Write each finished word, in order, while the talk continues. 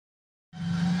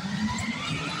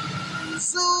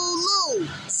Zulu,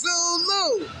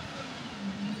 Zulu,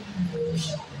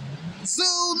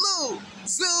 Zulu,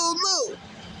 Zulu,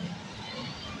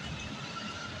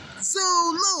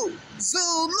 Zulu,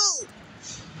 Zulu,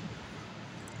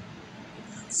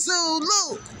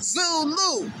 Zulu,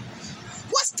 Zulu.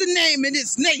 What's the name of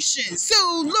this nation?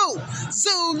 Zulu,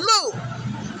 Zulu.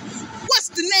 What's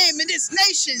the name of this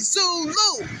nation?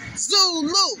 Zulu,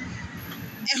 Zulu.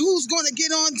 And who's gonna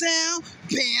get on down?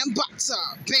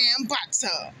 Bambaataa,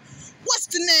 Bambaataa. What's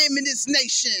the name of this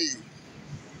nation?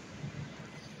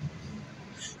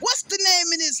 What's the name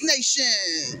of this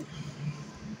nation?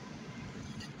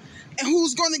 And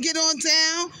who's gonna get on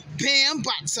down?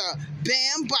 Bambaataa,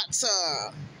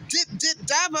 Bambaataa. Dip, dip,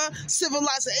 diver,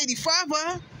 civilizer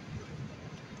 85er.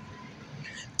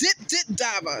 Dip, dip,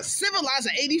 diver, civilizer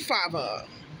 85er.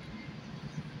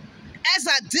 As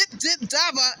I dip, dip,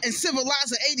 diver, and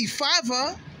civilizer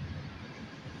 85er.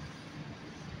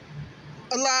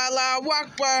 Allah, Allah,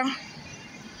 Akbar.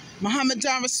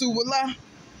 Muhammadan Rasulullah.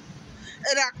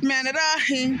 Erakman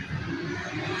Erahim.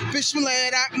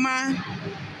 Bismillah Erakman.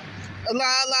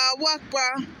 Allah, Allah,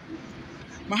 Akbar.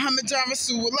 Muhammadan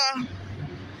Rasulullah.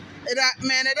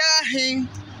 Erakman Erahim.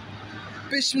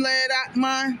 Bismillah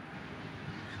Erakman.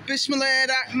 Bismillah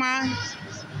Erakman.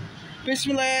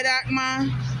 Bismillah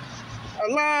Erakman.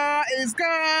 Allah is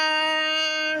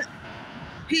God.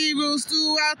 He rules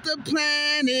throughout the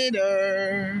planet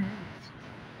Earth.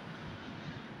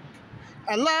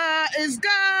 Allah is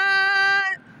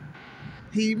God.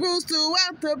 He rules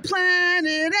throughout the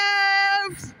planet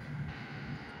Earth.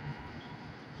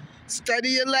 Study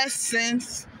your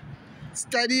lessons.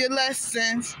 Study your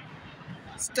lessons.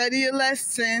 Study your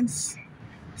lessons.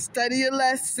 Study your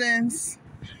lessons.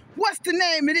 What's the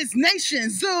name of this nation?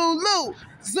 Zulu,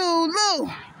 Zulu.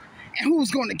 And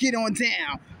who's gonna get on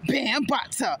down?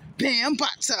 Bambaataa,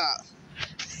 Bambaataa.